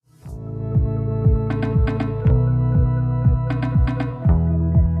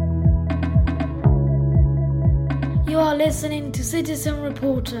listening to Citizen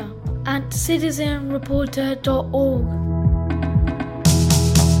Reporter at citizenreporter.org.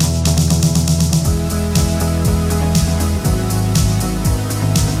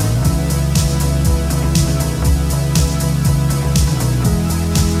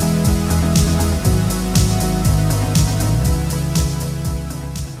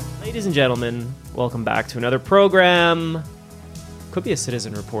 Ladies and gentlemen, welcome back to another program. Could be a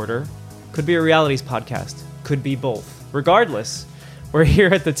Citizen Reporter, could be a realities podcast, could be both. Regardless, we're here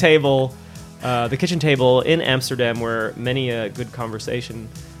at the table, the kitchen table in Amsterdam, where many a good conversation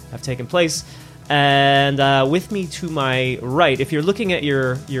have taken place. And with me to my right, if you're looking at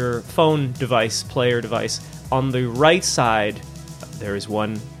your phone device, player device, on the right side, there is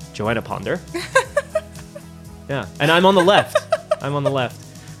one Joanna Ponder. Yeah, and I'm on the left.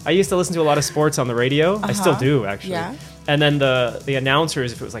 I used to listen to a lot of sports on the radio. I still do, actually. Yeah. And then the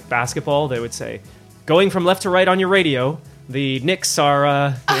announcers, if it was like basketball, they would say, going from left to right on your radio, the Knicks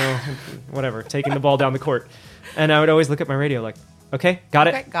are, whatever, taking the ball down the court. And I would always look at my radio like, okay, got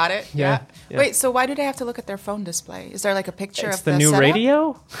it. Yeah. Wait, so why do they have to look at their phone display? Is there like a picture of the new setup?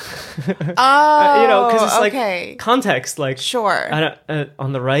 Radio? Oh, because it's like okay. Context. Like, sure.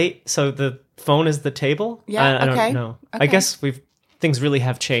 On the right, so the phone is the table? Yeah, I don't know. Okay. I guess things really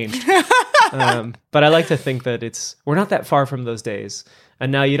have changed. But I like to think that we're not that far from those days.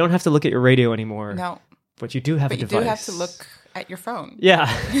 And now you don't have to look at your radio anymore. No. But you do have a device. But you do have to look at your phone. Yeah.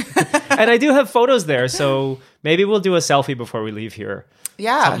 And I do have photos there, so maybe we'll do a selfie before we leave here.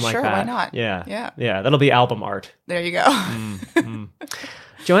 Yeah, something sure, like that. Why not? Yeah, that'll be album art. There you go.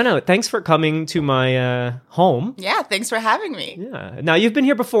 Joanna, thanks for coming to my home. Yeah, thanks for having me. Yeah. Now, you've been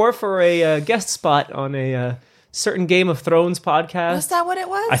here before for a guest spot on a certain Game of Thrones podcast. Was that what it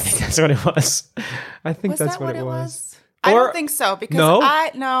was? I think that's what it was. That's what it was. I don't think so because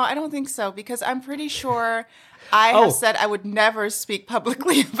I don't think so because I'm pretty sure I have said I would never speak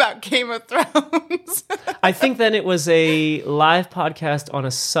publicly about Game of Thrones. I think then it was a live podcast on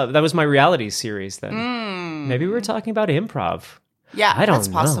a sub. That was my reality series then. Maybe we were talking about improv. Yeah, I don't that's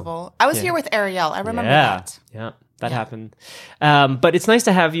know. possible. I was here with Ariel. I remember that. Yeah. That happened. But it's nice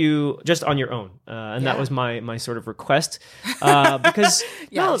to have you just on your own. And that was my sort of request. Because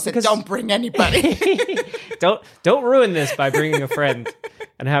don't bring anybody. don't ruin this by bringing a friend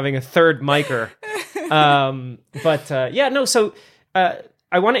and having a third micer. So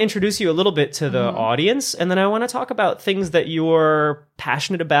I want to introduce you a little bit to the audience, and then I want to talk about things that you're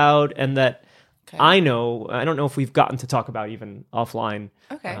passionate about and that I know. I don't know if we've gotten to talk about even offline.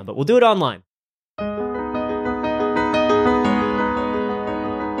 Okay. But we'll do it online.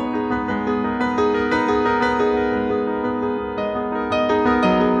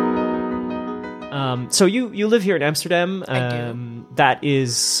 So you live here in Amsterdam. I do. That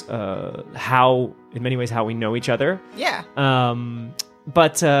is how we know each other. Yeah.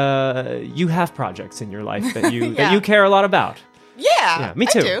 But you have projects in your life that you care a lot about. Yeah. Me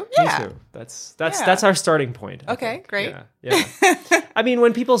too. I do. Yeah. Me too. That's our starting point. Okay, great. Yeah. I mean,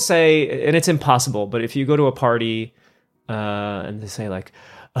 when people say, and it's impossible, but if you go to a party and they say like,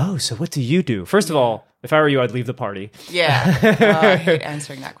 "Oh, so what do you do?" First of all, if I were you, I'd leave the party. Yeah. I hate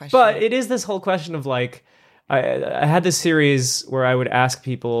answering that question. But it is this whole question of like, I had this series where I would ask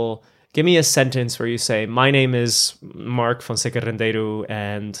people, give me a sentence where you say, my name is Mark Fonseca Rendeiro,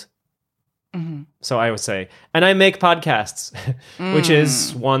 and so I would say, and I make podcasts, which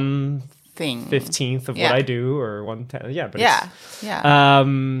is 1/15 of what I do, or 1/10. Yeah, but I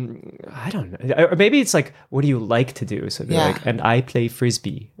don't know. Or maybe it's like, what do you like to do? So like, and I play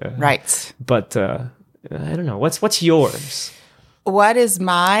frisbee. Right. But I don't know. What's yours? What is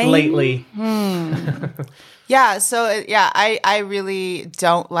mine? Lately. Yeah, so I really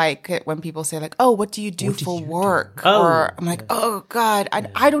don't like it when people say like, "Oh, what do you do for work?" Or I'm like, "Oh God,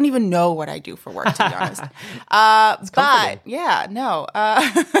 I don't even know what I do for work, to be honest."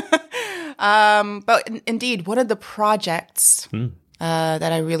 But indeed, one of the projects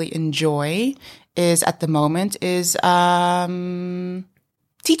that I really enjoy is at the moment is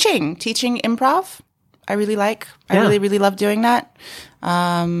teaching improv. I really like. I really love doing that.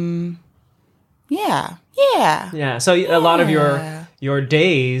 Yeah. So a lot of your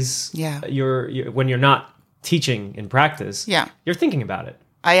days, you're when you're not teaching in practice, you're thinking about it.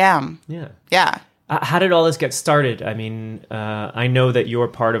 I am. Yeah. How did all this get started? I mean, I know that you're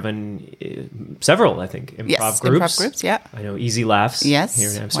part of several, I think, improv groups. Yeah. I know Easy Laughs here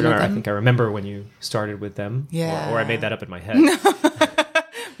in Amsterdam. I think I remember when you started with them. Yeah. Or I made that up in my head.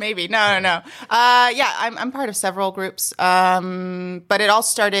 Maybe. No. I'm part of several groups. But it all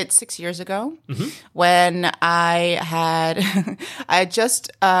started 6 years ago when I had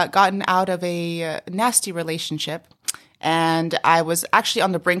just gotten out of a nasty relationship. And I was actually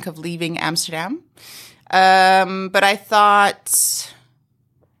on the brink of leaving Amsterdam. But I thought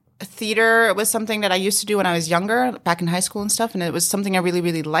theater was something that I used to do when I was younger, back in high school and stuff. And it was something I really,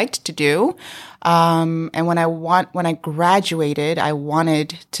 really liked to do. And when I graduated, I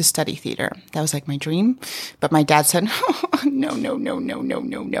wanted to study theater. That was like my dream. But my dad said, no,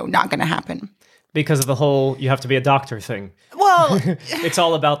 not going to happen. Because of the whole you have to be a doctor thing. Well, it's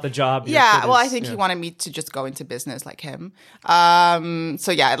all about the job. Yeah, well, I think he wanted me to just go into business like him.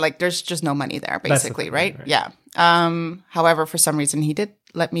 So yeah, like there's just no money there, basically, right? Yeah. However, for some reason, he did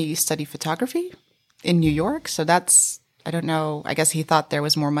let me study photography in New York. So that's, I don't know, I guess he thought there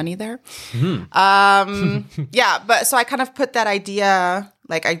was more money there. Yeah, but so I kind of put that idea,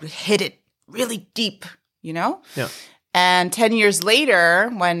 like I hid it really deep, you know? Yeah. And 10 years later,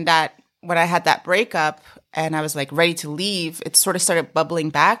 when I had that breakup and I was like ready to leave, it sort of started bubbling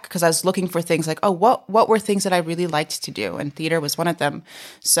back because I was looking for things like, oh, what were things that I really liked to do? And theater was one of them.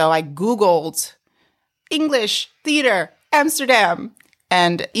 So I Googled English, theater, Amsterdam,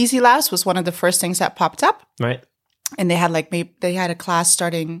 and Easy Laughs was one of the first things that popped up. Right. And they had a class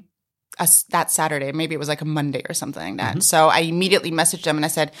starting that Saturday. Maybe it was like a Monday or something like that. Mm-hmm. So I immediately messaged them and I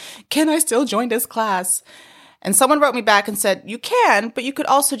said, can I still join this class? And someone wrote me back and said, you can, but you could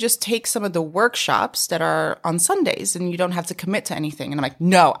also just take some of the workshops that are on Sundays and you don't have to commit to anything. And I'm like,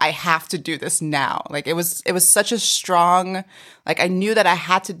 no, I have to do this now. Like it was such a strong, like I knew that I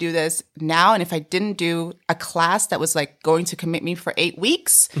had to do this now. And if I didn't do a class that was like going to commit me for 8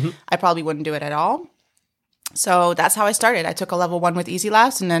 weeks, I probably wouldn't do it at all. So that's how I started. I took a level 1 with Easy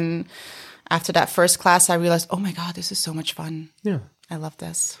Laughs. And then after that first class, I realized, oh my God, this is so much fun. Yeah. I love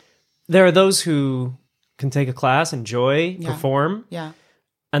this. There are those who can take a class, enjoy, perform. Yeah.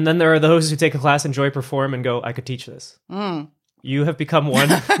 And then there are those who take a class, enjoy, perform, and go, I could teach this. You have become one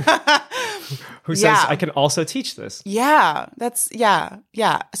who says, I can also teach this. Yeah.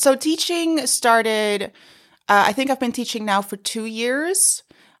 Yeah. So teaching started, I think I've been teaching now for 2 years.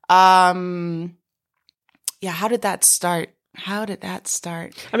 How did that start? I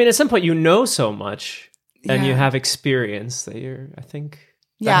mean, at some point you know so much and you have experience that I think...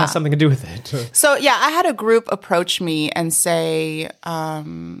 That has something to do with it. So, I had a group approach me and say,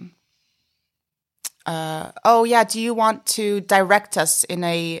 do you want to direct us in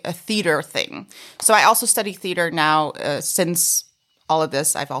a theater thing? So I also study theater now. Since all of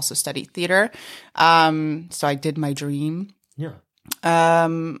this, I've also studied theater. So I did my dream. Yeah.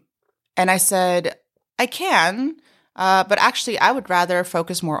 And I said, I can. But actually, I would rather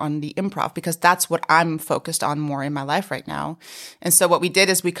focus more on the improv because that's what I'm focused on more in my life right now. And so what we did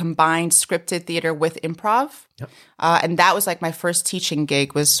is we combined scripted theater with improv. Yep. And that was like my first teaching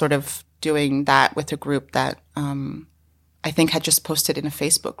gig was sort of doing that with a group that I think had just posted in a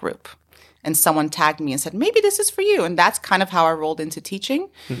Facebook group. And someone tagged me and said, maybe this is for you. And that's kind of how I rolled into teaching.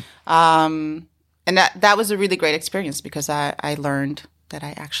 And that was a really great experience because I learned that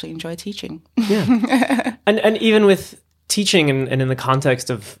I actually enjoy teaching. Yeah. And even with teaching and in the context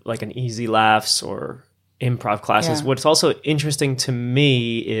of like an Easy Laughs or improv classes, what's also interesting to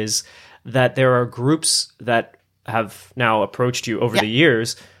me is that there are groups that have now approached you over the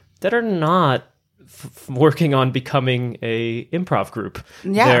years that are not working on becoming a improv group.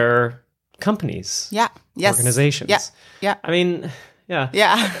 Yeah. They're companies. Organizations. Yeah. I mean, yeah.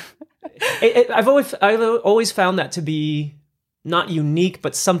 I've always found that to be not unique,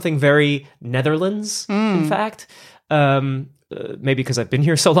 but something very Netherlands, in fact. Maybe because I've been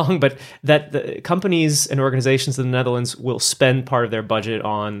here so long, but that the companies and organizations in the Netherlands will spend part of their budget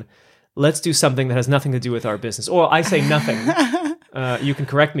on, let's do something that has nothing to do with our business. Or I say nothing. You can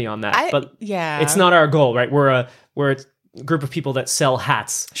correct me on that. But it's not our goal, right? We're a group of people that sell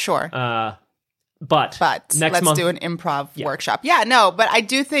hats. Sure. But next month, do an improv workshop. Yeah, no, but I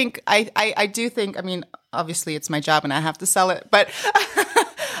do think, I mean, obviously it's my job and I have to sell it, but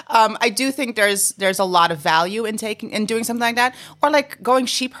I do think there's a lot of value in doing something like that, or like going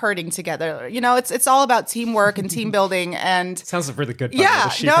sheep herding together. You know, it's all about teamwork and team building. And sounds really good.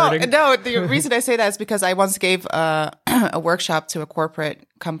 Herding. No. The reason I say that is because I once gave a workshop to a corporate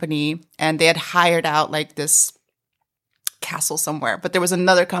company, and they had hired out like this castle somewhere, but there was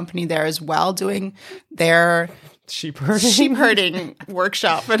another company there as well doing their sheep herding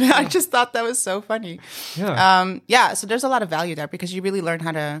workshop, and I just thought that was so funny. So there's a lot of value there because you really learn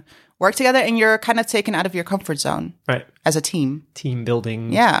how to work together, and you're kind of taken out of your comfort zone, right? As a team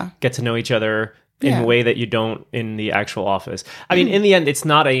building, get to know each other in a way that you don't in the actual office. I mean, in the end, it's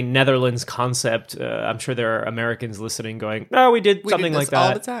not a Netherlands concept. I'm sure there are Americans listening going, "No, we did something like that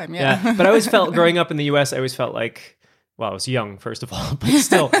all the time." Yeah. But I always felt growing up in the U.S., I always felt like, well, I was young, first of all, but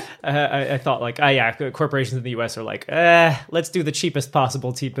still, I thought like, corporations in the U.S. are like, let's do the cheapest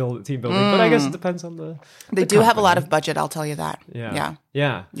possible team building. But I guess it depends on They do have a lot of budget, I'll tell you that.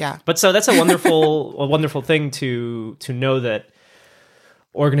 Yeah. But so that's a wonderful thing to know that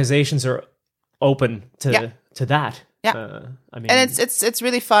organizations are open to that. Yeah. And it's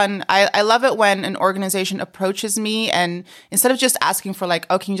really fun. I love it when an organization approaches me and instead of just asking for like,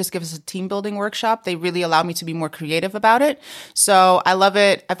 oh, can you just give us a team building workshop? They really allow me to be more creative about it. So I love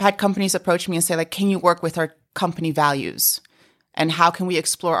it. I've had companies approach me and say like, can you work with our company values? And how can we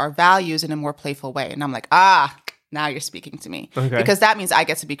explore our values in a more playful way? And I'm like, now you're speaking to me. Okay. Because that means I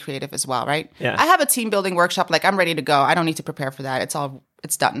get to be creative as well, right? Yeah. I have a team building workshop. Like I'm ready to go. I don't need to prepare for that.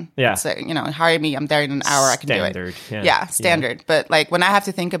 It's done. Yeah. So, hire me. I'm there in an hour. I can do it. Yeah. Standard. Yeah. But like when I have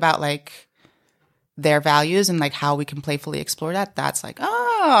to think about like their values and like how we can playfully explore that, that's like,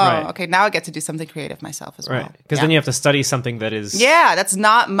 okay, now I get to do something creative myself as well. Right. Because then you have to study something that is... Yeah, that's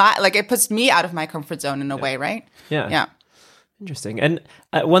not like it puts me out of my comfort zone in a way, right? Yeah. Yeah. Interesting. And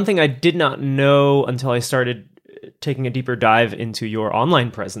one thing I did not know until I started taking a deeper dive into your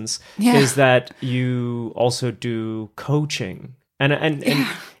online presence is that you also do coaching. And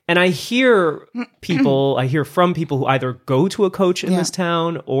I hear from people who either go to a coach in this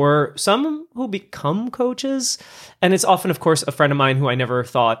town or some who become coaches. And it's often, of course, a friend of mine who I never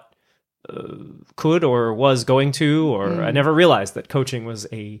thought could or was going to, or I never realized that coaching was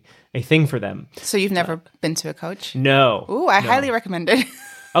a thing for them. So you've never been to a coach? No. Ooh, I highly recommend it.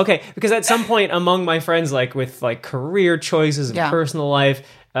 Okay, because at some point among my friends, like with like career choices and personal life,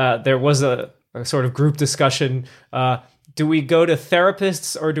 there was a sort of group discussion. Do we go to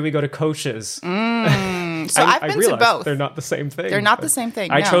therapists or do we go to coaches? So I've been to both. They're not the same thing. They're not the same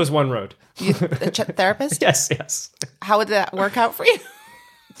thing. I chose one road. Therapist? Yes. How would that work out for you?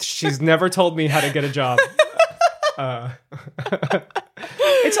 She's never told me how to get a job.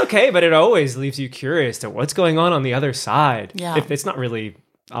 It's okay, but it always leaves you curious to what's going on the other side. Yeah. If it's not really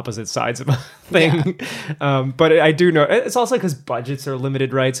opposite sides of a thing. Yeah. But I do know it's also because budgets are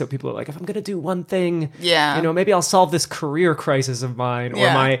limited, right? So people are like, if I'm going to do one thing, maybe I'll solve this career crisis of mine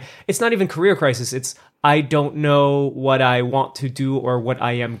or it's not even career crisis. It's, I don't know what I want to do or what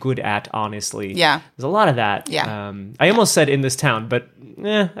I am good at, honestly. Yeah. There's a lot of that. Yeah. I almost said in this town, but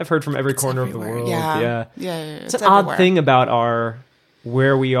I've heard from every corner of the world. Yeah. It's an odd thing about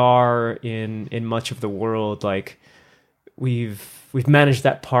where we are in much of the world. Like we've managed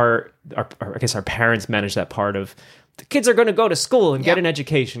that part, I guess our parents managed that part of the kids are going to go to school and get an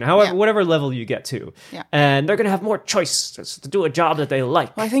education, however, whatever level you get to. Yeah. And they're going to have more choice to do a job that they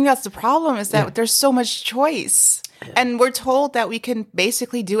like. Well, I think that's the problem is that there's so much choice. Yeah. And we're told that we can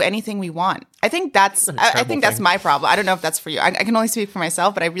basically do anything we want. I think that's my problem. I don't know if that's for you. I can only speak for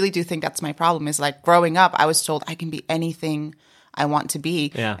myself, but I really do think that's my problem is like growing up, I was told I can be anything I want to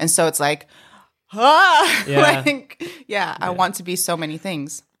be. Yeah. And so it's like, I want to be so many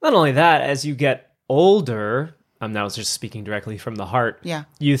things. Not only that, as you get older, I'm now just speaking directly from the heart. Yeah.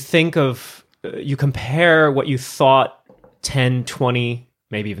 You think of, you compare what you thought 10, 20,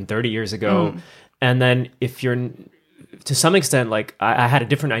 maybe even 30 years ago. And then if you're, to some extent, like I had a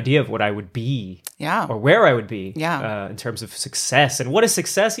different idea of what I would be. Yeah. Or where I would be. Yeah. In terms of success. And what is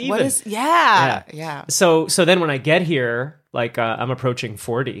success even? What is, yeah. So then when I get here, like I'm approaching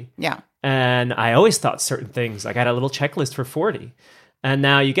 40. Yeah. And I always thought certain things, like I had a little checklist for 40. And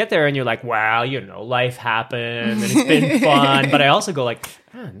now you get there and you're like, wow, life happened and it's been fun. But I also go like,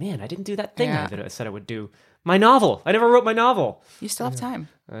 oh man, I didn't do that thing that I said I would do. My novel. I never wrote my novel. You still have time.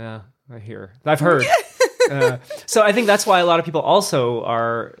 Yeah, I've heard. So I think that's why a lot of people also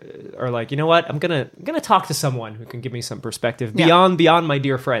are like, you know what? I'm gonna talk to someone who can give me some perspective beyond my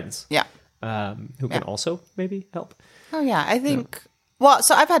dear friends. Yeah. Who can also maybe help. Oh yeah, I think. Well,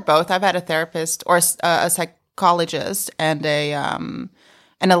 so I've had both. I've had a therapist or a psychologist and a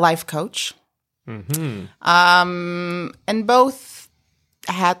life coach. Mm-hmm. And both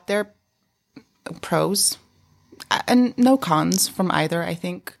had their pros and no cons from either, I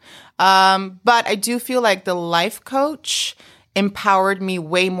think. But I do feel like the life coach empowered me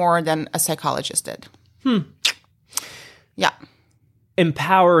way more than a psychologist did. Yeah.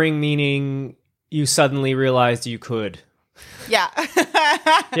 Empowering meaning you suddenly realized you could. Yeah.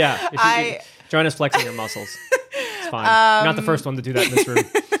 Yeah. Join us flexing your muscles. It's fine. You're not the first one to do that in this room.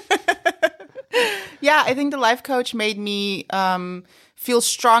 Yeah, I think the life coach made me feel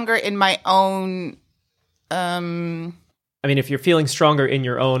stronger in my own... I mean, if you're feeling stronger in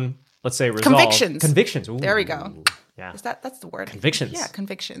your own, let's say, resolve. Convictions. Ooh. There we go. Yeah. That's the word. Convictions. Yeah,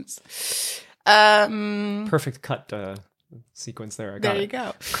 convictions. Perfect cut sequence there. I got there it. You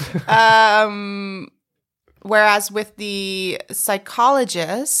go. Whereas with the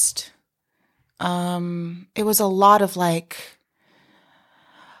psychologist, it was a lot of like,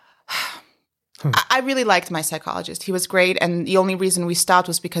 I really liked my psychologist. He was great. And the only reason we stopped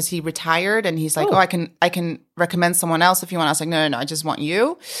was because he retired and he's like, I can recommend someone else if you want. I was like, no, I just want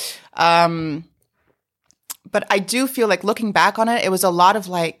you. But I do feel like looking back on it, it was a lot of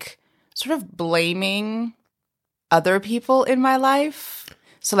like sort of blaming other people in my life.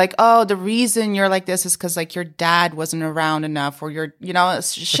 So like, oh, the reason you're like this is because like your dad wasn't around enough, or you're,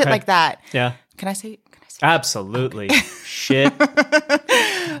 shit like that. Yeah. Can I say? Absolutely. Okay. Shit.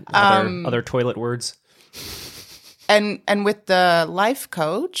 Other toilet words. And with the life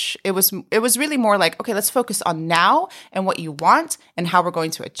coach, it was really more like, okay, let's focus on now and what you want and how we're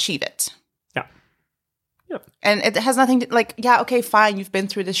going to achieve it. Yeah. Yep. And it has nothing to like, yeah, okay, fine, you've been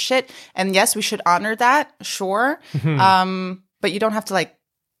through this shit, and yes, we should honor that, sure. But you don't have to like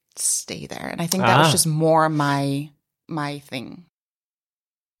stay there. And I think that was just more my thing.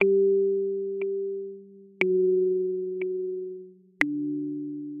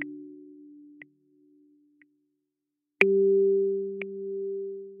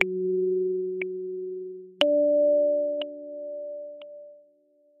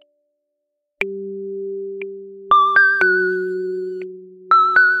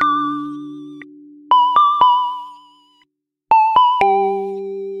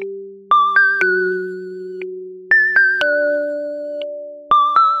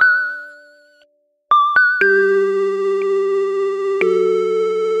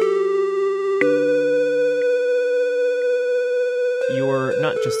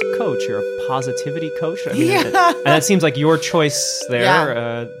 Just a coach, you're a positivity coach. I mean, and that seems like your choice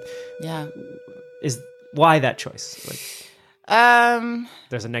there. Is why that choice? Like,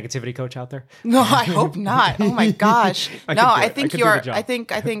 there's a negativity coach out there. No, I hope not. Oh my gosh. I think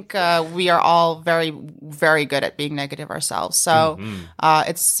we are all very, very good at being negative ourselves. So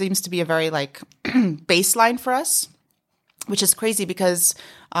it seems to be a very like baseline for us, which is crazy because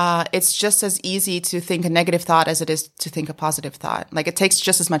it's just as easy to think a negative thought as it is to think a positive thought. Like it takes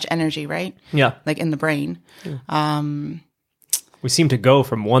just as much energy, right? Yeah. Like in the brain. Yeah. We seem to go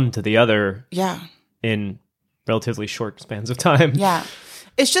from one to the other. Yeah. In relatively short spans of time. Yeah.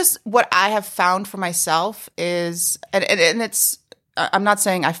 It's just what I have found for myself is, and it's, I'm not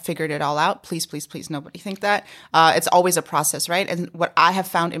saying I figured it all out. Please, please, please, nobody think that. It's always a process, right? And what I have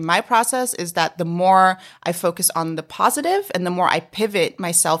found in my process is that the more I focus on the positive and the more I pivot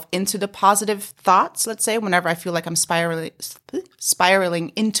myself into the positive thoughts, let's say, whenever I feel like I'm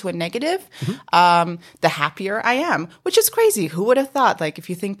spiraling into a negative, the happier I am, which is crazy. Who would have thought? Like, if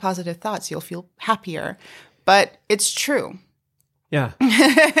you think positive thoughts, you'll feel happier. But it's true. Yeah.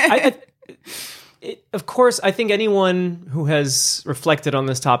 Of course, I think anyone who has reflected on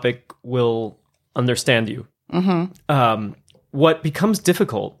this topic will understand you. What becomes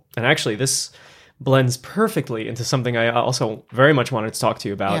difficult, and actually this blends perfectly into something I also very much wanted to talk to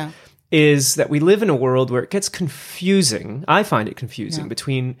you about, is that we live in a world where it gets confusing. I find it confusing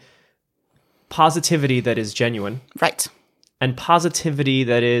between positivity that is genuine. Right. And positivity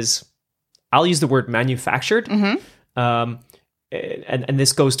that is, I'll use the word manufactured. And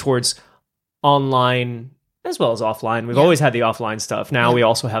this goes towards online as well as offline. We've always had the offline stuff. Now we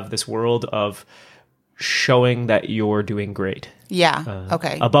also have this world of showing that you're doing great. Yeah.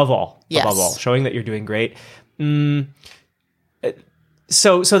 Okay. Above all, yes. Showing that you're doing great. So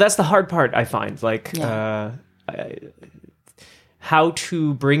that's the hard part, I find. Like, how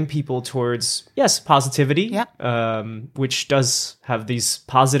to bring people towards, positivity, which does have these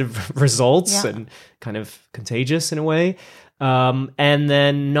positive results and kind of contagious in a way. And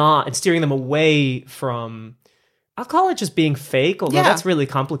then and steering them away from, I'll call it just being fake, although that's really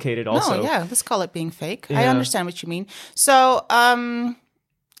complicated also. No, let's call it being fake. Yeah. I understand what you mean. So,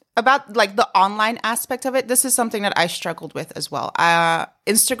 about like the online aspect of it, this is something that I struggled with as well.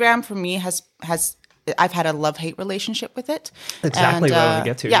 Instagram for me I've had a love-hate relationship with it. Exactly what I want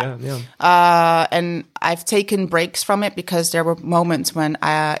to get to. And I've taken breaks from it because there were moments when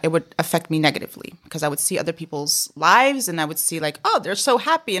it would affect me negatively, because I would see other people's lives and I would see like, oh, they're so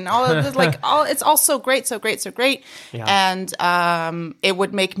happy and all of this, like, it's all so great, so great, so great. Yeah. And it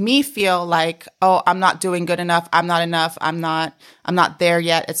would make me feel like, oh, I'm not doing good enough. I'm not enough. I'm not there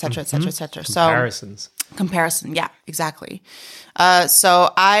yet, et cetera, et cetera, et cetera. Comparison. Yeah, exactly.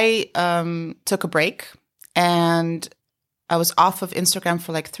 So I took a break and I was off of Instagram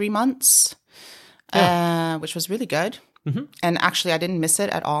for like 3 months, which was really good. And actually I didn't miss it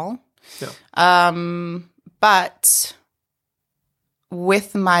at all. But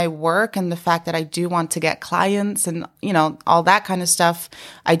with my work and the fact that I do want to get clients and, all that kind of stuff,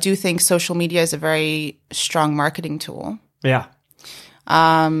 I do think social media is a very strong marketing tool. Yeah.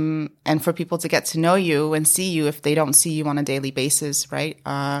 And for people to get to know you and see you if they don't see you on a daily basis, right?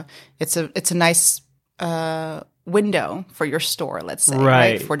 It's a nice window for your store, let's say,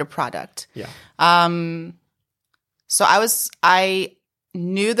 right? For the product. Yeah. So I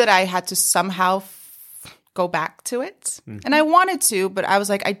knew that I had to somehow go back to it. Mm-hmm. And I wanted to, but I was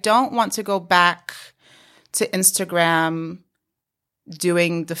like, I don't want to go back to Instagram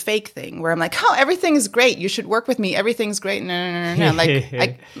doing the fake thing where I'm like, oh, everything is great. You should work with me. Everything's great. No.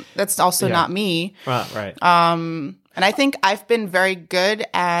 Like, that's also not me. Right. And I think I've been very good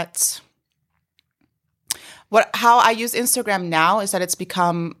at how I use Instagram now is that it's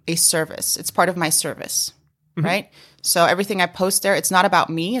become a service. It's part of my service, right? So everything I post there, it's not about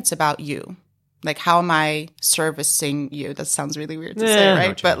me. It's about you. Like, how am I servicing you? That sounds really weird to say,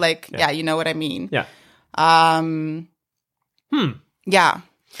 right? But you know what I mean. Yeah. Yeah.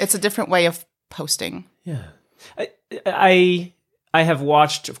 It's a different way of posting. Yeah. I have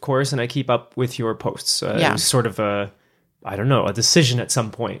watched, of course, and I keep up with your posts. It was sort of a decision at some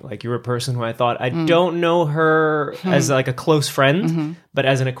point. Like, you're a person who I thought, I don't know her as like a close friend, but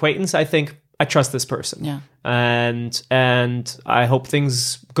as an acquaintance, I think I trust this person. Yeah. And I hope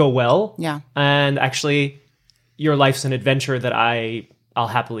things go well. Yeah. And actually, your life's an adventure that I'll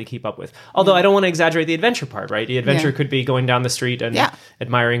happily keep up with. Although I don't want to exaggerate the adventure part, right? The adventure could be going down the street and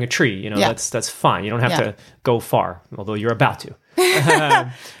admiring a tree. That's fine. You don't have to go far, although you're about to.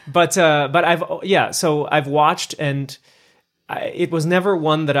 But I've watched, and it was never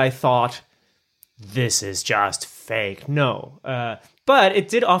one that I thought, this is just fake. No. But it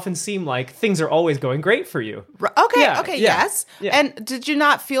did often seem like things are always going great for you. Okay, yes. Yeah. And did you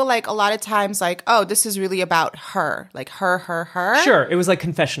not feel like a lot of times like, oh, this is really about her? Like her? Sure. It was like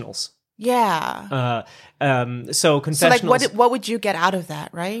confessionals. Yeah. So confessionals. So like what would you get out of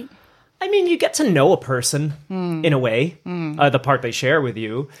that, right? I mean, you get to know a person in a way, the part they share with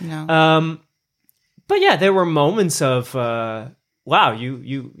you. Yeah. But yeah, there were moments of, wow,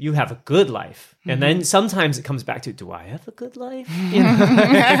 you have a good life. And then sometimes it comes back to, do I have a good life?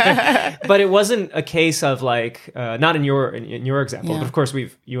 But it wasn't a case of like, not in your example, but of course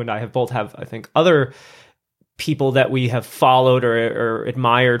you and I have both have, I think, other people that we have followed or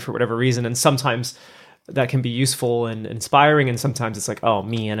admired for whatever reason. And sometimes that can be useful and inspiring. And sometimes it's like, oh,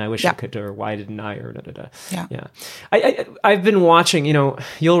 me, and I wish I could, or why didn't I, or da-da-da. Yeah. I've been watching,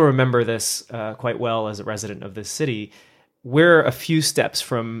 you'll remember this quite well as a resident of this city. We're a few steps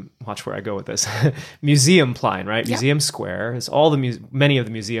from, watch where I go with this, Museumplein, right? Yeah. Museum Square is many of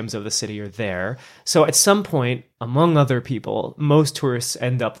the museums of the city are there. So at some point, among other people, most tourists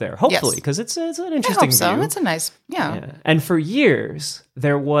end up there, hopefully, because it's an interesting view. So. It's a nice, yeah. And for years,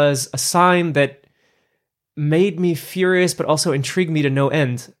 there was a sign that made me furious, but also intrigued me to no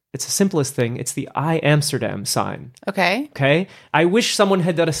end. It's the simplest thing. It's the I Amsterdam sign. Okay. I wish someone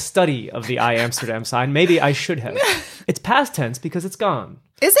had done a study of the I Amsterdam sign. Maybe I should have. It's past tense because it's gone.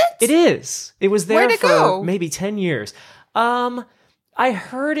 Is it? It is. It was there for go? Maybe 10 years. I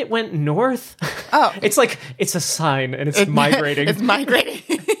heard it went north. Oh. It's a sign and it's migrating. It's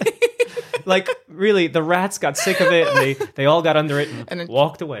migrating. Like, really, the rats got sick of it, and they all got under it and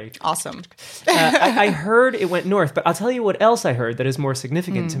walked away. Awesome. I heard it went north, but I'll tell you what else I heard that is more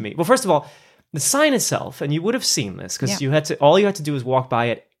significant to me. Well, first of all, the sign itself, and you would have seen this, because all you had to do was walk by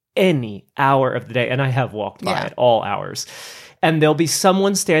it any hour of the day, and I have walked by it all hours. And there'll be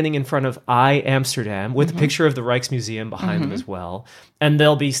someone standing in front of I Amsterdam with a picture of the Rijksmuseum behind them as well. And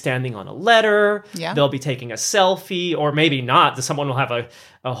they'll be standing on a letter. Yeah. They'll be taking a selfie, or maybe not. Someone will have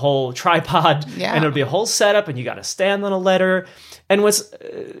a whole tripod, and it'll be a whole setup, and you got to stand on a letter. And what's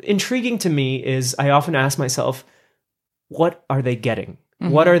intriguing to me is I often ask myself, what are they getting?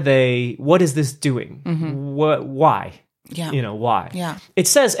 What is this doing? Why? Yeah. Why? Yeah. It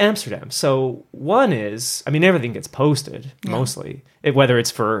says Amsterdam. So one is, everything gets posted mostly, whether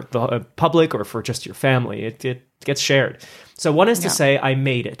it's for the public or for just your family, it gets shared. So one is to say, I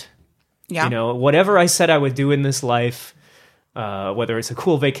made it. Yeah. Whatever I said I would do in this life, whether it's a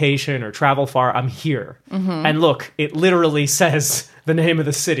cool vacation or travel far, I'm here. And look, it literally says the name of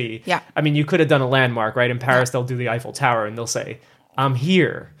the city. Yeah. You could have done a landmark, right? In Paris, they'll do the Eiffel Tower and they'll say, I'm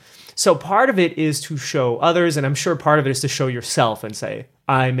here. So part of it is to show others, and I'm sure part of it is to show yourself and say,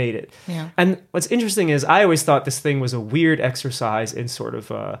 I made it. Yeah. And what's interesting is I always thought this thing was a weird exercise in sort of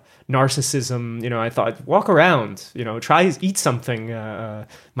narcissism. I thought, walk around, try, eat something.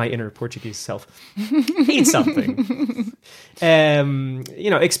 My inner Portuguese self. Eat something.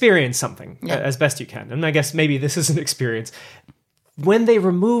 Experience something as best you can. And I guess maybe this is an experience. when they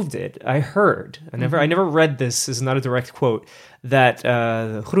removed it, I heard, I never read this, this is not a direct quote, that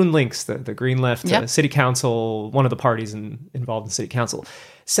GroenLinks, the Green Left City Council, one of the parties involved in City Council,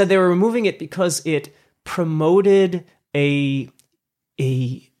 said they were removing it because it promoted a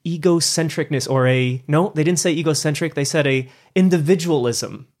egocentricness no, they didn't say egocentric, they said a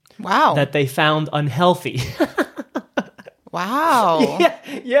individualism. Wow. That they found unhealthy. Wow.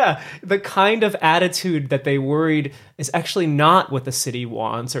 Yeah. The kind of attitude that they worried is actually not what the city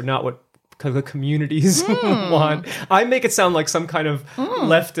wants or not what the communities want. I make it sound like some kind of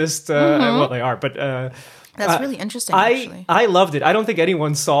leftist, well, they are, but... That's really interesting, actually. I loved it. I don't think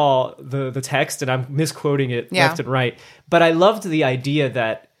anyone saw the text, and I'm misquoting it left and right. But I loved the idea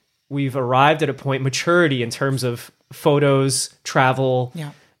that we've arrived at a point, maturity in terms of photos, travel,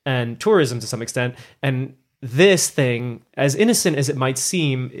 and tourism to some extent, and this thing, as innocent as it might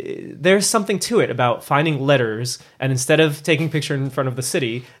seem, there's something to it about finding letters, and instead of taking a picture in front of the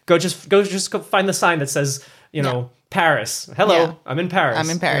city, go find the sign that says, Paris. Hello, I'm in Paris. I'm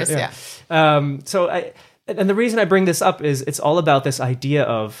in Paris, And the reason I bring this up is it's all about this idea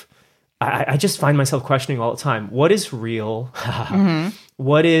of, I just find myself questioning all the time, what is real?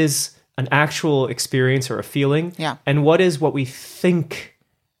 What is an actual experience or a feeling? And what is what we think?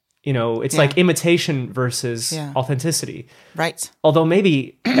 It's like imitation versus authenticity. Right. Although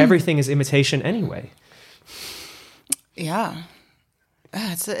maybe everything is imitation anyway. Yeah.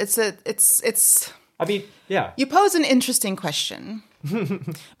 It's. I mean, yeah. You pose an interesting question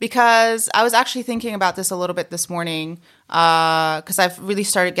because I was actually thinking about this a little bit this morning because I've really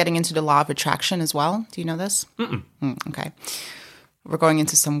started getting into the law of attraction as well. Do you know this? Okay. We're going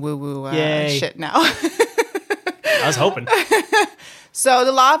into some woo-woo shit now. I was hoping. So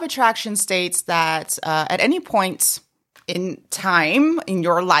the law of attraction states that at any point in time in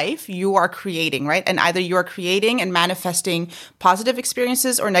your life, you are creating, right? And either you are creating and manifesting positive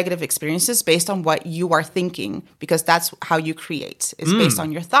experiences or negative experiences based on what you are thinking, because that's how you create, is based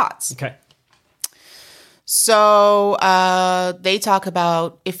on your thoughts. Okay. So they talk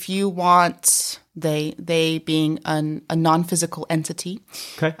about if you want, they being a non-physical entity.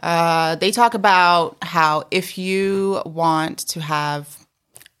 Okay. They talk about how if you want to have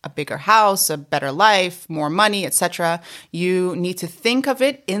a bigger house, a better life, more money, etc., you need to think of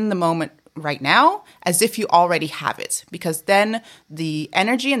it in the moment right now as if you already have it, because then the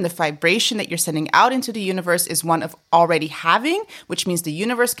energy and the vibration that you're sending out into the universe is one of already having, which means the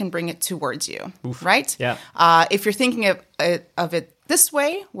universe can bring it towards you. Oof. Right? Yeah. If you're thinking of it this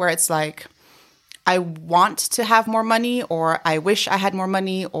way, where it's like, I want to have more money, or I wish I had more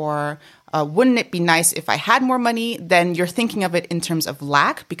money, or wouldn't it be nice if I had more money, then you're thinking of it in terms of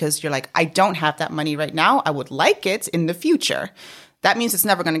lack, because you're like, I don't have that money right now. I would like it in the future. That means it's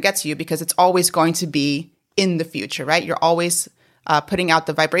never going to get to you because it's always going to be in the future, right? You're always putting out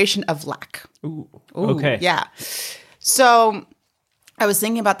the vibration of lack. Ooh, okay. Yeah. So I was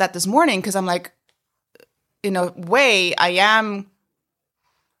thinking about that this morning because I'm like, in a way, I am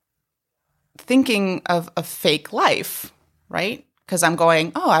thinking of a fake life, right? Because I'm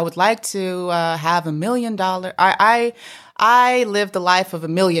going, I would like to have $1 million. I live the life of a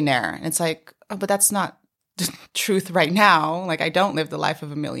millionaire. And it's like, but that's not the truth right now. Like, I don't live the life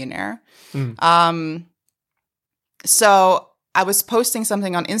of a millionaire. So I was posting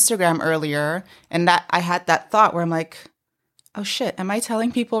something on Instagram earlier, and that I had that thought where I'm like, oh shit, am I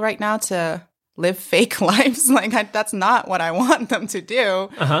telling people right now to live fake lives? Like, that's not what I want them to do.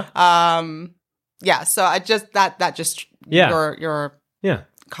 Yeah. So I just your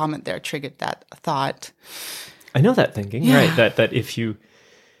comment there triggered that thought. I know that thinking, right? That if you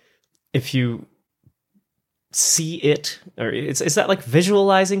see it, or is that like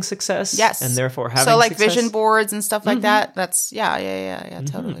visualizing success? Yes. And therefore having so like success? vision boards and stuff like that. That's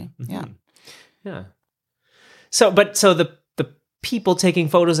totally. Yeah. So the people taking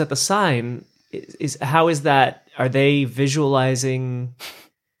photos at the sign is how is that? Are they visualizing?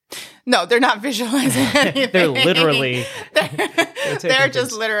 No, they're not visualizing anything. They're literally. they're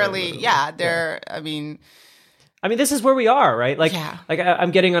just literally. Yeah. They're. I mean, this is where we are, right? Like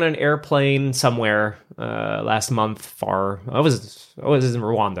I'm getting on an airplane somewhere last month. I was in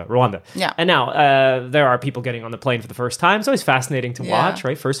Rwanda. Yeah. And now there are people getting on the plane for the first time. It's always fascinating to watch,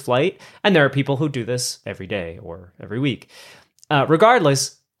 right? First flight. And there are people who do this every day or every week.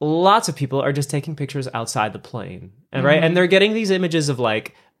 Regardless, lots of people are just taking pictures outside the plane, and right, and they're getting these images of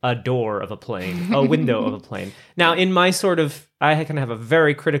like a door of a plane, a window of a plane. Now, in my I can have a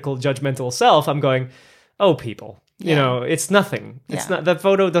very critical, judgmental self. I'm going, oh, people, You know, it's nothing. It's not, that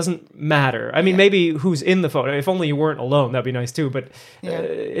photo doesn't matter. I mean, maybe who's in the photo. If only you weren't alone, that'd be nice too. But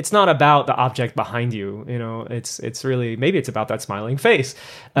it's not about the object behind you. You know, it's really, maybe it's about that smiling face.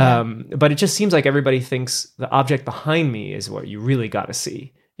 But it just seems like everybody thinks the object behind me is what you really got to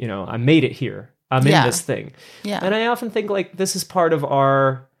see. You know, I made it here. I'm in this thing. Yeah. And I often think like this is part of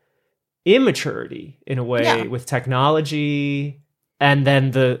our immaturity in a way with technology. And then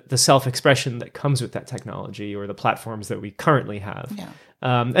the self-expression that comes with that technology or the platforms that we currently have. Yeah.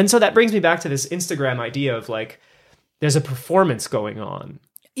 And so that brings me back to this Instagram idea of like, there's a performance going on.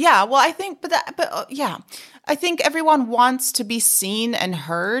 Yeah, well, I think, I think everyone wants to be seen and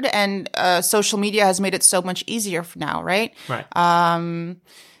heard, and social media has made it so much easier now, right? Right.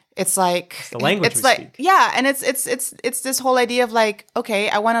 It's like the language it's we like speak. Yeah, and it's this whole idea of like, okay,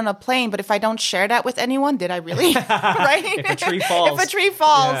 I went on a plane, but if I don't share that with anyone, did I really? Right? If a tree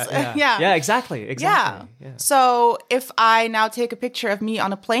falls. Yeah, exactly. Yeah. So if I now take a picture of me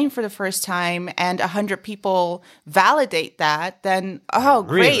on a plane for the first time and 100 people validate that, then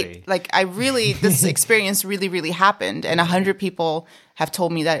great. Really? Like this experience really, really happened, and 100 people have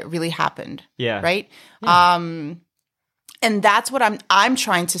told me that it really happened. Yeah. Right. Yeah. And that's what I'm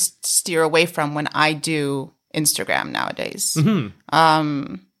trying to steer away from when I do Instagram nowadays.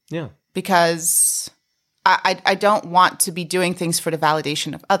 Mm-hmm. Because I don't want to be doing things for the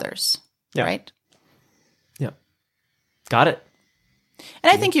validation of others. Yeah. Right? Yeah. Got it.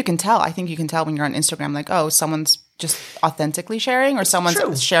 And I think you can tell. I think you can tell when you're on Instagram, like, oh, someone's just authentically sharing, or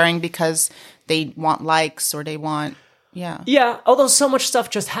someone's sharing because they want likes or they want, Yeah, although so much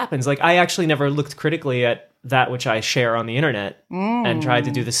stuff just happens. Like, I actually never looked critically at that which I share on the internet and tried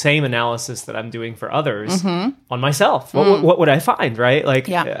to do the same analysis that I'm doing for others on myself. What would I find, right? Like,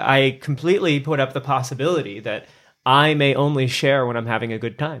 I completely put up the possibility that I may only share when I'm having a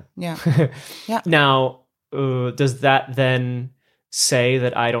good time. Yeah. Now, does that then say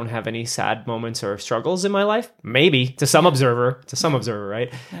that I don't have any sad moments or struggles in my life? Maybe, to some observer,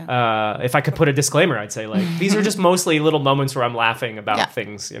 right? Yeah. If I could put a disclaimer, I'd say like, these are just mostly little moments where I'm laughing about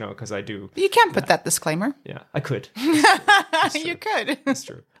things, you know, because I do. You can put that disclaimer. Yeah, I could. You could. That's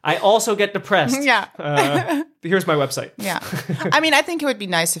true. I also get depressed. Yeah. Here's my website. Yeah. I mean, I think it would be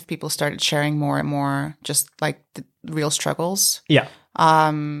nice if people started sharing more and more just like the real struggles. Yeah.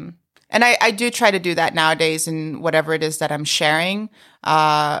 And I do try to do that nowadays in whatever it is that I'm sharing.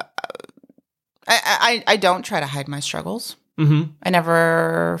 I don't try to hide my struggles. Mm-hmm. I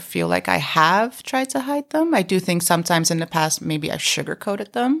never feel like I have tried to hide them. I do think sometimes in the past maybe I've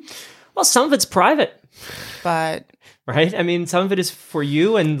sugarcoated them. Well, some of it's private. But... Right? I mean, some of it is for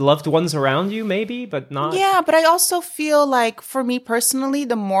you and loved ones around you, maybe, but not... Yeah, but I also feel like for me personally,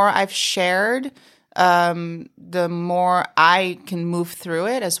 the more I've shared... the more I can move through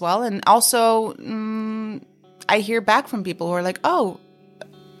it as well. And also, I hear back from people who are like, oh,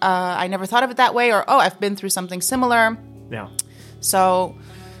 I never thought of it that way, or, oh, I've been through something similar. Yeah. So,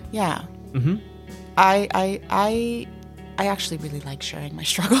 yeah. Mm-hmm. I actually really like sharing my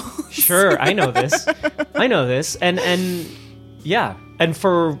struggles. Sure, I know this. And yeah, and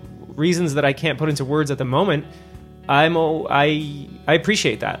for reasons that I can't put into words at the moment, I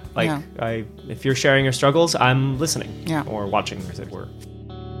appreciate that. Like, if you're sharing your struggles, I'm listening or watching, as it were.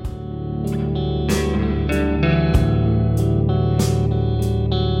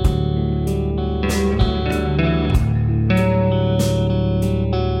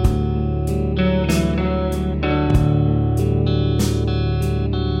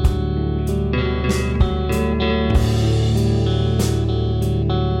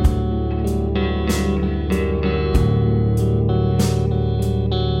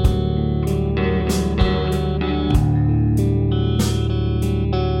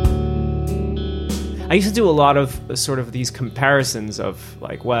 I used to do a lot of sort of these comparisons of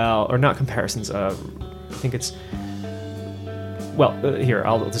like, well, or not comparisons. I think it's, well, here,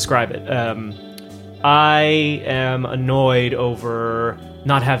 I'll describe it. I am annoyed over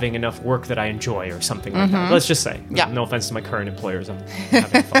not having enough work that I enjoy or something like that. Let's just say. Yeah. No offense to my current employers. I'm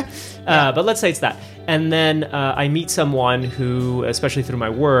having fun. But let's say it's that. And then I meet someone who, especially through my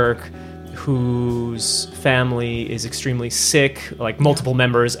work, whose family is extremely sick, like multiple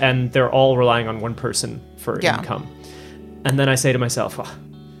members, and they're all relying on one person for income. And then I say to myself, oh,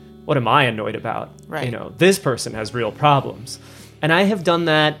 what am I annoyed about? Right. You know, this person has real problems. And I have done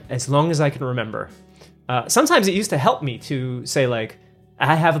that as long as I can remember. Sometimes it used to help me to say like,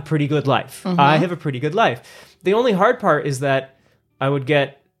 I have a pretty good life. I have a pretty good life. The only hard part is that I would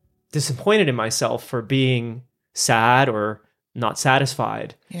get disappointed in myself for being sad or not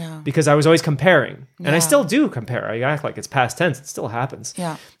satisfied because I was always comparing. And I still do compare. I act like it's past tense. It still happens.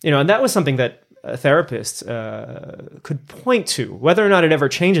 Yeah. You know, and that was something that a therapist could point to, whether or not it ever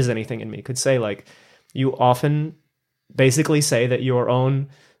changes anything in me, could say like, you often basically say that your own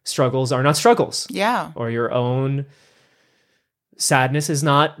struggles are not struggles. Yeah. Or your own sadness is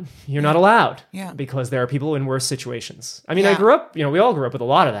not, you're not allowed. Yeah. Because there are people in worse situations. I mean, I grew up, we all grew up with a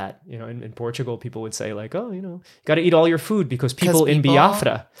lot of that. In Portugal, people would say like, oh, you got to eat all your food because people in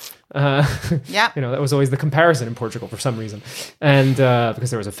Biafra. Yeah. That was always the comparison in Portugal for some reason. And because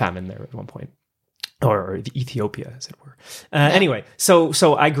there was a famine there at one point. Or the Ethiopia, as it were. Anyway, so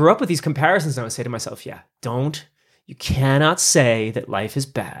I grew up with these comparisons, and I would say to myself, you cannot say that life is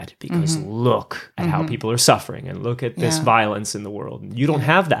bad because look at how people are suffering and look at this violence in the world. You don't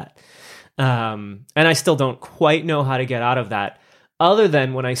have that. And I still don't quite know how to get out of that, other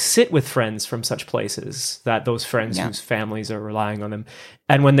than when I sit with friends from such places, that those friends whose families are relying on them.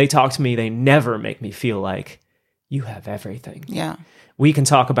 And when they talk to me, they never make me feel like, you have everything. Yeah. We can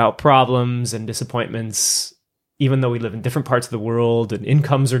talk about problems and disappointments, even though we live in different parts of the world and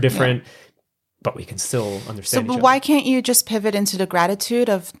incomes are different, but we can still understand each other. Why can't you just pivot into the gratitude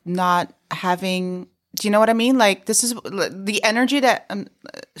of not having, do you know what I mean? Like, this is the energy that,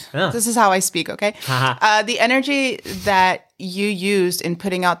 this is how I speak, okay? The energy that you used in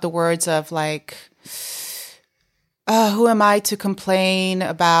putting out the words of like, who am I to complain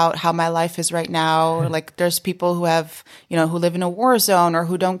about how my life is right now? Like, there's people who have, who live in a war zone or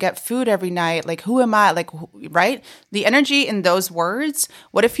who don't get food every night. Like, who am I? Like, right? The energy in those words,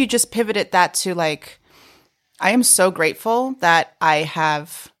 what if you just pivoted that to like, I am so grateful that I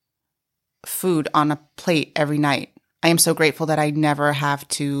have food on a plate every night. I am so grateful that I never have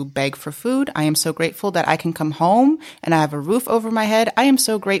to beg for food. I am so grateful that I can come home and I have a roof over my head. I am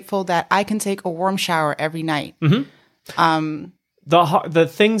so grateful that I can take a warm shower every night. Mm-hmm. The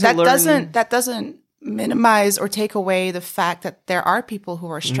things that doesn't minimize or take away the fact that there are people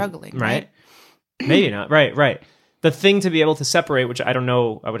who are struggling, right? Maybe not. Right. The thing to be able to separate, which I don't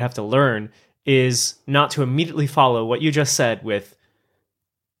know, I would have to learn, is not to immediately follow what you just said with,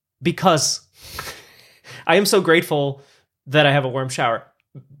 because I am so grateful that I have a warm shower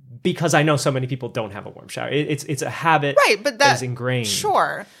because I know so many people don't have a warm shower. It's a habit, right? But that is ingrained.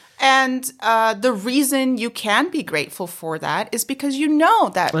 Sure. And the reason you can be grateful for that is because you know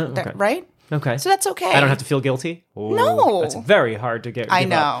that, right? Okay. So that's okay. I don't have to feel guilty? Ooh, no. That's very hard to get. I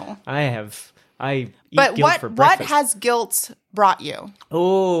know. Up. I eat but guilt for breakfast. What has guilt brought you?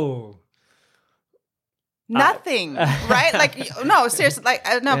 Oh. Nothing, right? Like, no, seriously. Like,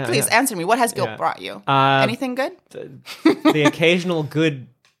 please answer me. What has guilt brought you? Anything good? The occasional good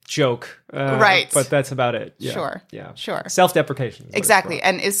joke, right? But that's about it. Yeah. Sure. Yeah. Sure. Self-deprecation. Exactly.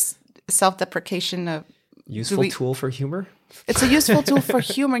 And is self-deprecation a useful tool for humor? It's a useful tool for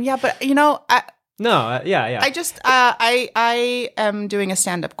humor. Yeah, but I just I am doing a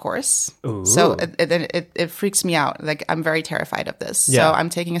stand-up course. Ooh. So it freaks me out. Like, I'm very terrified of this. So I'm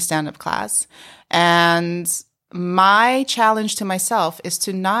taking a stand-up class, and my challenge to myself is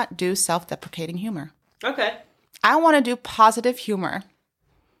to not do self-deprecating humor. Okay. I want to do positive humor.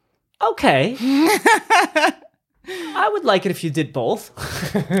 Okay. I would like it if you did both.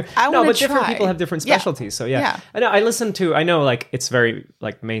 Different people have different specialties. So yeah. I know like it's very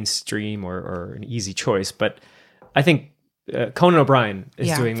like mainstream or an easy choice, but I think Conan O'Brien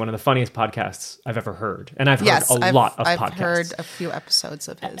is doing one of the funniest podcasts I've ever heard. And I've heard a lot of podcasts. I've heard a few episodes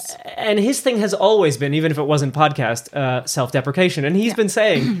of his. And his thing has always been, even if it wasn't podcast, self-deprecation. And he's been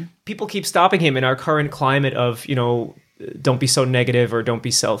saying, people keep stopping him in our current climate of, don't be so negative or don't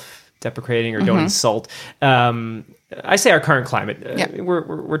be self-deprecating or don't insult. I say our current climate.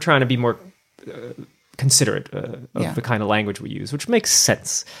 We're trying to be more considerate of the kind of language we use, which makes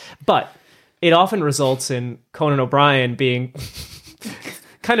sense. But it often results in Conan O'Brien being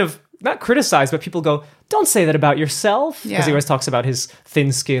kind of not criticized, but people go, don't say that about yourself. Because he always talks about his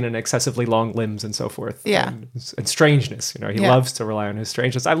thin skin and excessively long limbs and so forth. Yeah. And strangeness. He loves to rely on his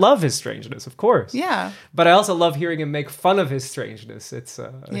strangeness. I love his strangeness, of course. Yeah. But I also love hearing him make fun of his strangeness. It's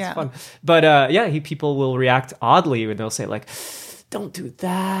fun. But people will react oddly when they'll say like, don't do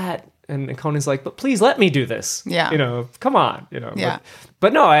that. And Conan's like, but please let me do this. Yeah. Come on. Yeah.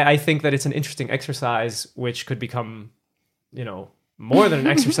 But no, I think that it's an interesting exercise, which could become, more than an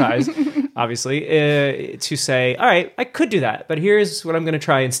exercise, obviously, to say, all right, I could do that, but here's what I'm going to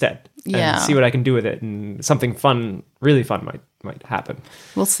try instead. Yeah. And see what I can do with it. And something fun, really fun might happen.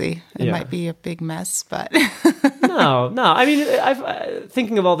 We'll see. It might be a big mess, but... No. I mean, I've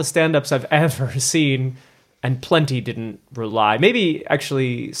thinking of all the stand-ups I've ever seen, and plenty didn't rely. Maybe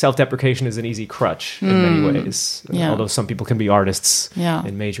actually self-deprecation is an easy crutch in many ways. Although some people can be artists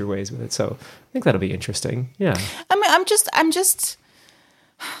in major ways with it. So I think that'll be interesting. Yeah. I mean, I'm just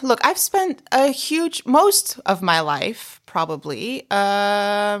Look, I've spent most of my life probably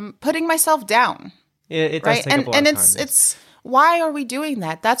putting myself down. It does right? take up a lot And of time. it's why are we doing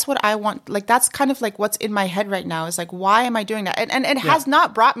that? That's what I want. Like, that's kind of like what's in my head right now is like, why am I doing that? And it has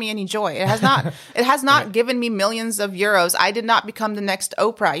not brought me any joy. It has not, it has not given me millions of euros. I did not become the next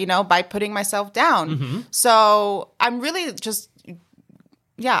Oprah, by putting myself down. So I'm really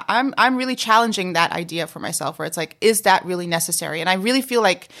I'm really challenging that idea for myself where it's like, is that really necessary? And I really feel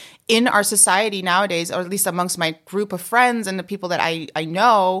like in our society nowadays, or at least amongst my group of friends and the people that I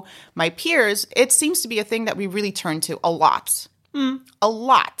know, my peers, it seems to be a thing that we really turn to a lot. A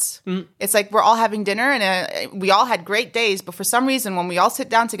lot. It's like we're all having dinner and we all had great days, but for some reason when we all sit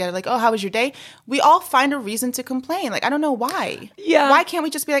down together like, oh, how was your day? We all find a reason to complain. Like, I don't know why. Yeah. Why can't we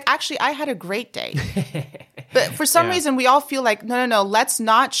just be like, actually, I had a great day? But for some reason we all feel like, no, let's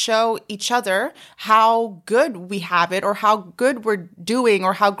not show each other how good we have it or how good we're doing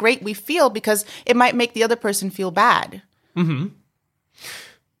or how great we feel because it might make the other person feel bad. I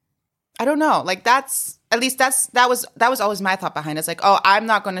don't know. Like that was always my thought behind it. It's like, oh, I'm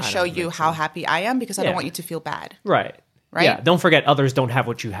not going to show you how happy I am because I don't want you to feel bad. Right. Yeah. Don't forget others don't have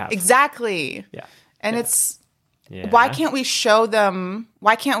what you have. Exactly. Yeah. And it's, why can't we show them,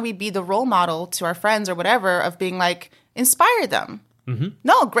 why can't we be the role model to our friends or whatever of being like, inspire them?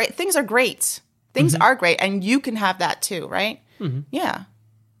 No, great. Things are great. Things are great. And you can have that too, right? Yeah.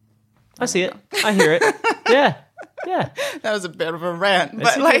 I see it. I hear it. Yeah. That was a bit of a rant.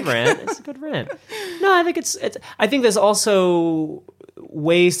 It's a good rant. No, I think it's I think there's also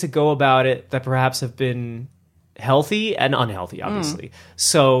ways to go about it that perhaps have been healthy and unhealthy, obviously.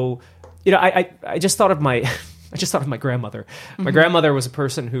 So, I just thought of my grandmother. My grandmother was a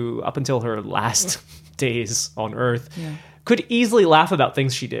person who, up until her last days on Earth, could easily laugh about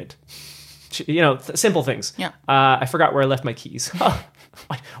things she did. Simple things. Yeah. I forgot where I left my keys.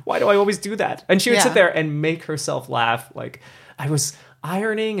 Why do I always do that? And she would sit there and make herself laugh. Like, I was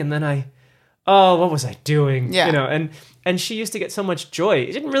ironing and then what was I doing? Yeah. And she used to get so much joy.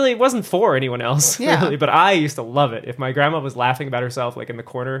 It wasn't for anyone else, really, but I used to love it. If my grandma was laughing about herself, like in the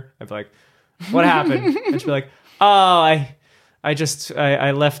corner, I'd be like, what happened? And she'd be like, oh, I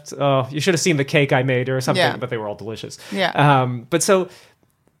left, you should have seen the cake I made or something, but they were all delicious. Yeah. But so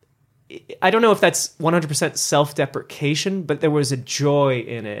I don't know if that's 100% self-deprecation, but there was a joy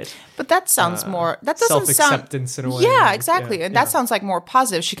in it. But that sounds more, that doesn't self-acceptance sound, in a way. Yeah, exactly. And that sounds like more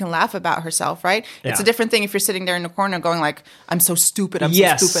positive. She can laugh about herself, right? It's a different thing if you're sitting there in the corner going like, I'm so stupid, I'm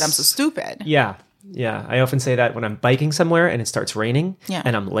so stupid. Yeah. Yeah. I often say that when I'm biking somewhere and it starts raining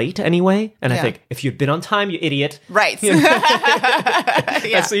and I'm late anyway. And I think, if you'd been on time, you idiot. Right.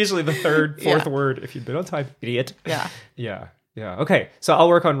 That's usually the fourth word. If you'd been on time, idiot. Yeah. Yeah. Yeah. Okay. So I'll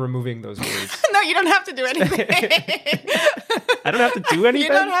work on removing those words. No, you don't have to do anything. I don't have to do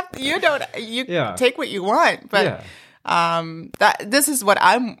anything. You take what you want. But this is what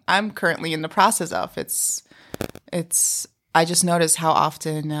I'm currently in the process of. It's I just noticed how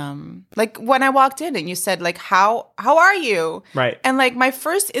often like when I walked in and you said like how are you? Right. And like my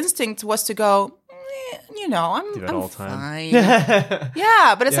first instinct was to go, I'm all the fine.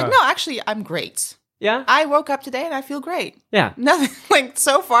 Yeah, but it's like, no, actually I'm great. Yeah. I woke up today and I feel great. Yeah. Nothing, like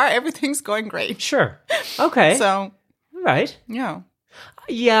so far, everything's going great. Sure. Okay. So. Right. Yeah.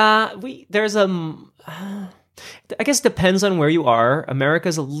 Yeah. There's I guess it depends on where you are.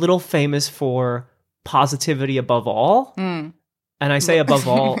 America's a little famous for positivity above all. And I say above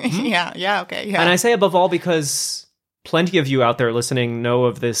all. Yeah. Okay. Yeah. And I say above all because plenty of you out there listening know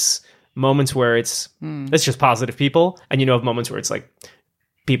of this moments where it's just positive people. And you know of moments where it's like,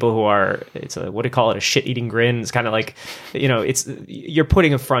 people who are, what do you call it? A shit-eating grin. It's kind of like, you're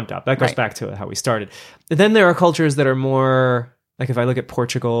putting a front up. That goes back to how we started. And then there are cultures that are more, like if I look at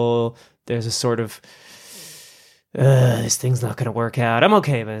Portugal, there's a sort of, this thing's not going to work out. I'm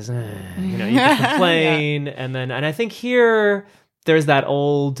okay, but, you can complain. And I think here, there's that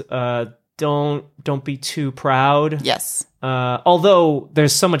old, don't be too proud. Yes. Although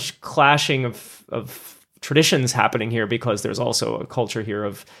there's so much clashing of traditions happening here because there's also a culture here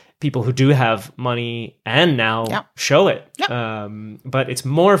of people who do have money and now show it. But it's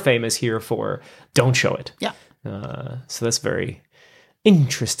more famous here for don't show it. Yeah. So that's very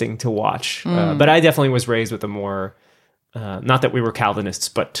interesting to watch. But I definitely was raised with a more, not that we were Calvinists,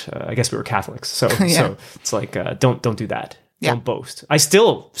 but I guess we were Catholics. So so it's like, don't do that. Yeah. Don't boast. I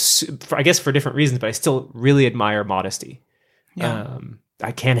still, I guess for different reasons, but I still really admire modesty. Yeah.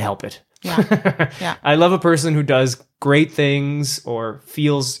 I can't help it. Yeah. I love a person who does great things or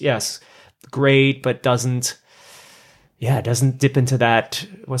feels, great, but doesn't dip into that.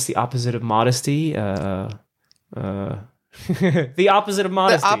 What's the opposite of modesty? The opposite of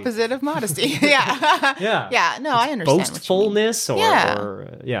modesty. The opposite of modesty. Yeah. Yeah. No, I understand. Boastfulness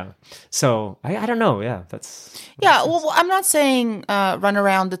or yeah. So I don't know. Yeah. That's. Yeah. Well, I'm not saying run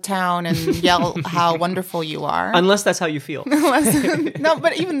around the town and yell how wonderful you are. Unless that's how you feel. No,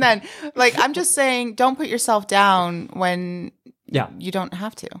 but even then, like, I'm just saying don't put yourself down when you don't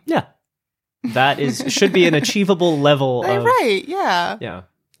have to. Yeah. That should be an achievable level of. Right. Yeah. Yeah.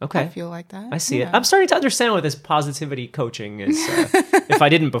 Okay. I feel like that. I see it. I'm starting to understand what this positivity coaching is. If I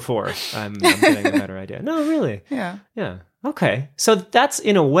didn't before, I'm getting a better idea. No, really. Yeah. Yeah. Okay. So that's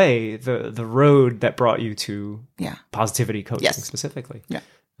in a way the road that brought you to positivity coaching specifically. Yeah.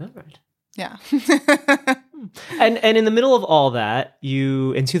 All right. Yeah. And in the middle of all that,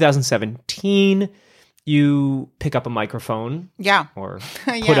 you in 2017 you pick up a microphone. Yeah. Or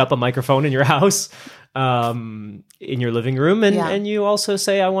put up a microphone in your house. In your living room, and you also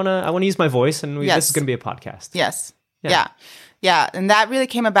say, I want to use my voice, and this is going to be a podcast. Yes. Yeah. And that really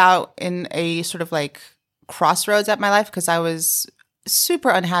came about in a sort of like crossroads at my life because I was super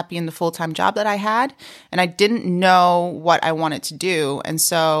unhappy in the full-time job that I had, and I didn't know what I wanted to do. And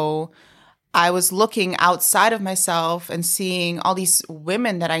so I was looking outside of myself and seeing all these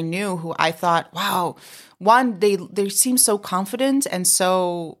women that I knew who I thought, wow, one, they seem so confident and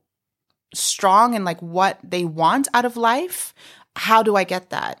so strong in like what they want out of life. How do I get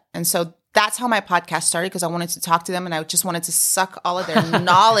that? And so that's how my podcast started, because I wanted to talk to them and I just wanted to suck all of their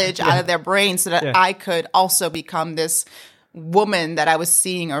knowledge out of their brains so that I could also become this woman that I was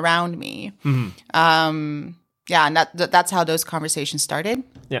seeing around me. Mm-hmm. And that's how those conversations started.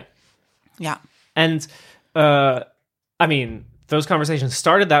 Yeah. Yeah. And I mean, those conversations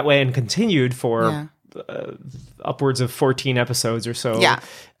started that way and continued for upwards of 14 episodes or so. Yeah.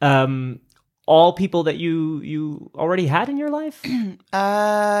 All people that you already had in your life?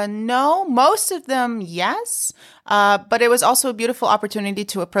 No, most of them, yes. But it was also a beautiful opportunity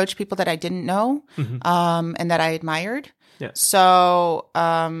to approach people that I didn't know, and that I admired. Yeah. So,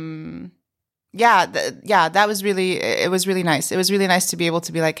 that was it was really nice. It was really nice to be able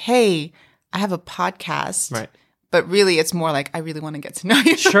to be like, hey, I have a podcast. Right. But really, it's more like, I really want to get to know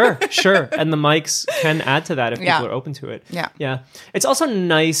you. Sure. And the mics can add to that if people are open to it. Yeah. Yeah. It's also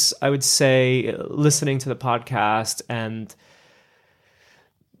nice, I would say, listening to the podcast and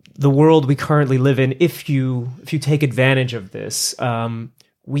the world we currently live in. If you take advantage of this,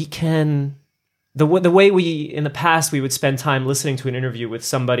 we can... The way in the past, we would spend time listening to an interview with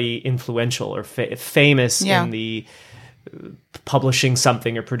somebody influential or famous in the publishing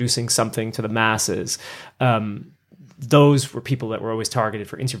something or producing something to the masses. Those were people that were always targeted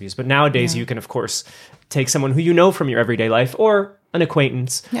for interviews. But nowadays, you can, of course, take someone who you know from your everyday life or an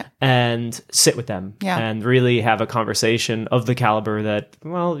acquaintance and sit with them and really have a conversation of the caliber that,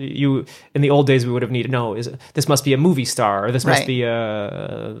 well, in the old days, we would have needed to know, this must be a movie star or this must be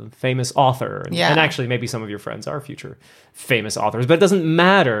a famous author. And actually, maybe some of your friends are future famous authors, but it doesn't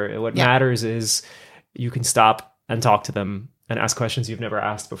matter. What matters is you can stop and talk to them and ask questions you've never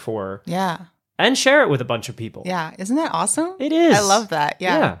asked before. Yeah. And share it with a bunch of people. Yeah. Isn't that awesome? It is. I love that.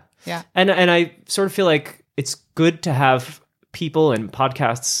 Yeah. And I sort of feel like it's good to have people and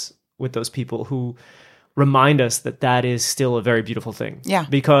podcasts with those people who remind us that is still a very beautiful thing. Yeah.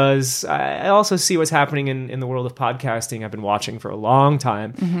 Because I also see what's happening in the world of podcasting. I've been watching for a long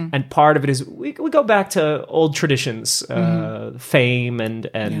time. And part of it is we go back to old traditions, fame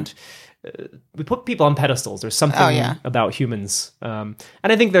and we put people on pedestals. There's something about humans. And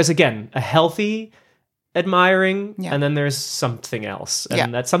I think there's, again, a healthy admiring, and then there's something else.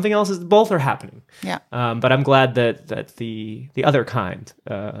 And that something else both are happening. Yeah. But I'm glad that the other kind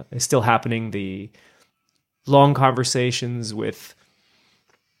is still happening. The long conversations with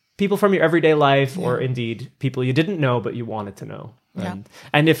people from your everyday life or indeed people you didn't know but you wanted to know.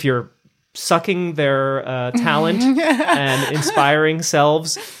 And if you're sucking their talent and inspiring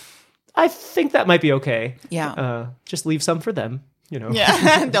selves, I think that might be okay. Yeah. Just leave some for them, you know.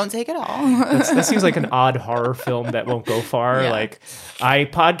 Yeah. Don't take it all. That seems like an odd horror film that won't go far. Like, I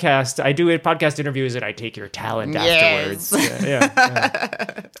do podcast interviews and I take your talent afterwards.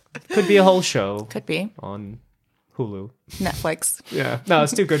 Yeah. Could be a whole show. Could be. On Hulu. Netflix. Yeah. No,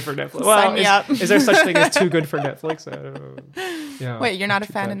 it's too good for Netflix. Sign me up. Is there such thing as too good for Netflix? I don't know. Yeah, wait, you're not a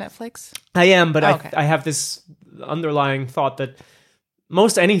fan of Netflix? I am, but I have this underlying thought that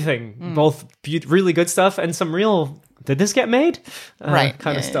most anything, both really good stuff and some real, did this get made?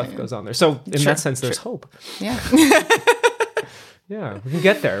 Kind of stuff goes on there. So in that sense, there's hope. Yeah. Yeah, we can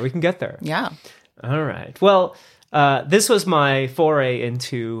get there. Yeah. All right. Well, this was my foray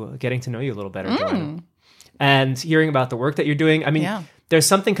into getting to know you a little better, Joanna. And hearing about the work that you're doing. I mean, there's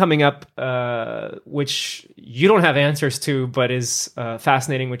something coming up which you don't have answers to, but is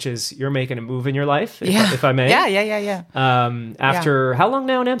fascinating, which is you're making a move in your life, if I may. Yeah. After how long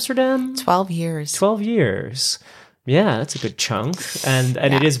now in Amsterdam? 12 years. 12 years. Yeah, that's a good chunk. And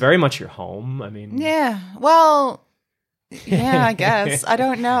it is very much your home. I mean... Yeah. Well, yeah, I guess. I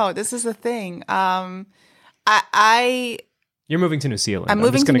don't know. This is the thing. You're moving to New Zealand. I'm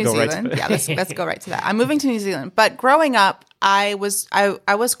moving to New Zealand. Yeah, let's go right to that. I'm moving to New Zealand. But growing up, I was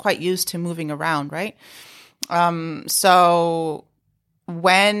quite used to moving around, right? So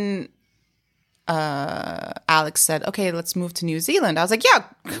when Alex said, "Okay, let's move to New Zealand," I was like, "Yeah,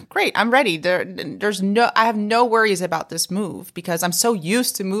 great, I'm ready." I have no worries about this move because I'm so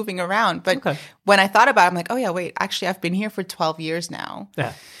used to moving around. But when I thought about it, I'm like, "Oh yeah, wait, actually, I've been here for 12 years now."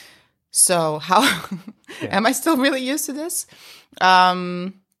 Yeah. So how am I still really used to this?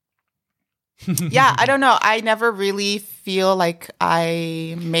 Yeah, I don't know. I never really feel like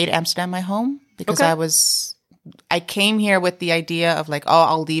I made Amsterdam my home because I came here with the idea of like, oh,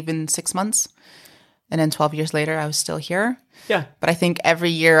 I'll leave in 6 months. And then 12 years later, I was still here. Yeah. But I think every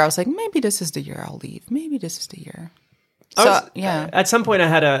year I was like, maybe this is the year I'll leave. Maybe this is the year. So, yeah. At some point I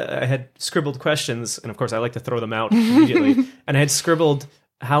had scribbled questions, and of course I like to throw them out immediately. And I had scribbled,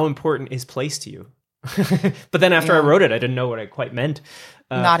 how important is place to you? But then after I wrote it, I didn't know what I quite meant.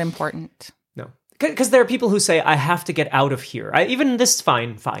 Not important. No. Because there are people who say, I have to get out of here. Even this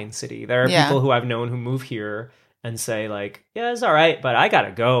fine city. There are people who I've known who move here and say like, yeah, it's all right, but I got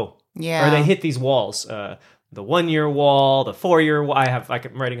to go. Yeah. Or they hit these walls. The 1 year wall, the 4 year wall. I'm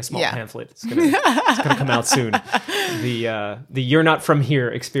writing a small pamphlet. It's gonna come out soon. The you're not from here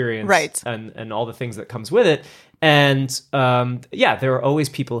experience. Right. And all the things that comes with it. And there are always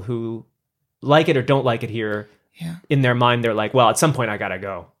people who like it or don't like it here. Yeah. In their mind, they're like, well, at some point I got to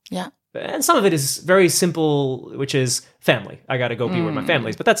go. Yeah. And some of it is very simple, which is family. I got to go be where my family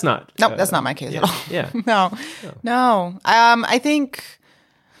is, but that's not. No, that's not my case at all. Yeah. No. I think.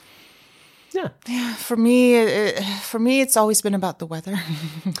 Yeah. For me, it's always been about the weather.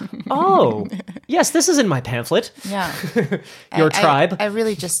 Oh, yes. This is in my pamphlet. Yeah. Your tribe. I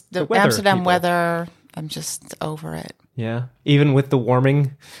really just the weather, Amsterdam weather. I'm just over it. Yeah. Even with the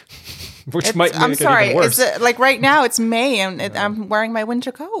warming. Which might make I'm sorry. it even worse. It's like right now it's May and I'm wearing my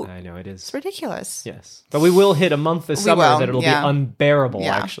winter coat. I know it is. It's ridiculous. Yes, but we will hit a month this summer that it'll be unbearable.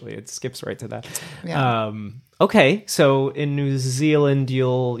 Yeah. Actually, it skips right to that. Yeah. Okay, so in New Zealand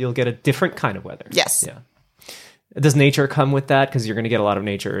you'll get a different kind of weather. Yes. Yeah. Does nature come with that? Because you're going to get a lot of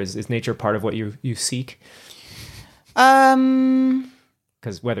nature. Is nature part of what you seek?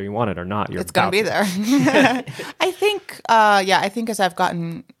 Because whether you want it or not, it's going to be there. I think. I think as I've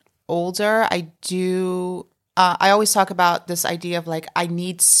gotten older, I always talk about this idea of like I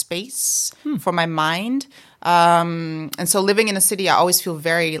need space for my mind, and so living in a city I always feel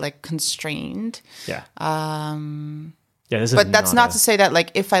very like constrained. But that's not to say that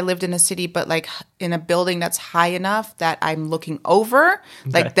like if I lived in a city but like in a building that's high enough that I'm looking over,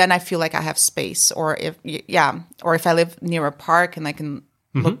 like then I feel like I have space, or if I live near a park and I can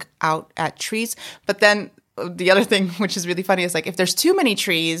look out at trees. But then the other thing, which is really funny, is like if there's too many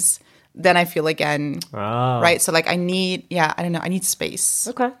trees, then I feel again, right? So like I need space.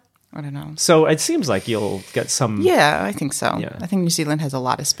 Okay. I don't know. So it seems like you'll get some. Yeah, I think so. Yeah. I think New Zealand has a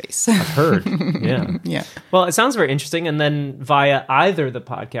lot of space. I've heard. Yeah. Yeah. Well, it sounds very interesting. And then via either the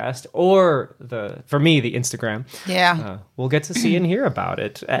podcast or the Instagram. Yeah. We'll get to see and hear about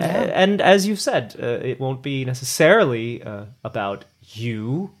it. And as you've said, it won't be necessarily about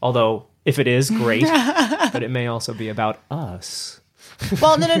you, although if it is, great. But it may also be about us.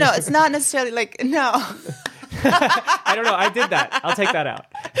 Well, no. It's not necessarily like, no. I don't know. I did that. I'll take that out.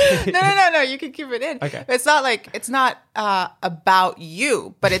 No. You can keep it in. Okay. It's not about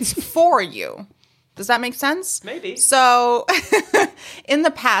you, but it's for you. Does that make sense? Maybe. So in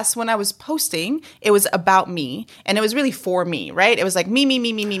the past, when I was posting, it was about me and it was really for me, right? It was like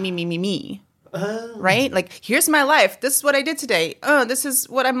me. Right? Like, here's my life. This is what I did today. This is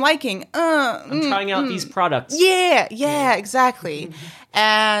what I'm liking. I'm trying out these products. Yeah, exactly.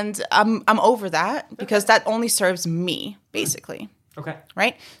 And I'm over that because that only serves me, basically. Okay.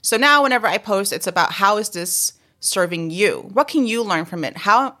 Right? So now whenever I post, it's about how is this serving you? What can you learn from it?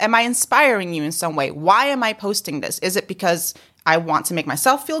 How am I inspiring you in some way? Why am I posting this? Is it because I want to make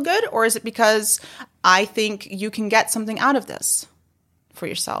myself feel good, or is it because I think you can get something out of this for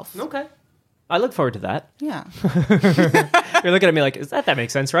yourself? Okay. I look forward to that. Yeah. You're looking at me like, that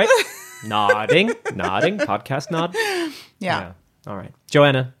makes sense, right? Nodding, podcast nod. Yeah. All right.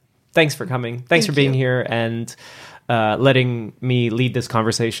 Joanna, thanks for coming. Thanks for being here and letting me lead this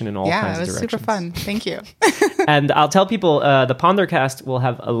conversation in all kinds of directions. Yeah, it was super fun. Thank you. And I'll tell people the Pondercast will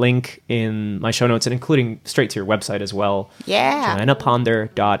have a link in my show notes and including straight to your website as well. Yeah.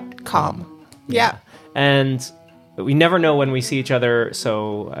 JoannaPonder.com. Yeah. And we never know when we see each other,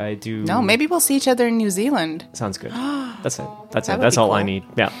 so I do... No, maybe we'll see each other in New Zealand. Sounds good. That's it. That's That it. would That's be all cool. I need.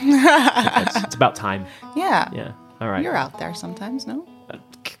 Yeah. It's about time. Yeah. Yeah. All right. You're out there sometimes, no?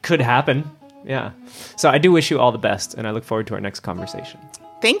 Could happen. Yeah. So I do wish you all the best, and I look forward to our next conversation.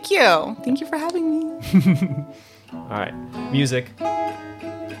 Thank you. Thank you for having me. All right. Music.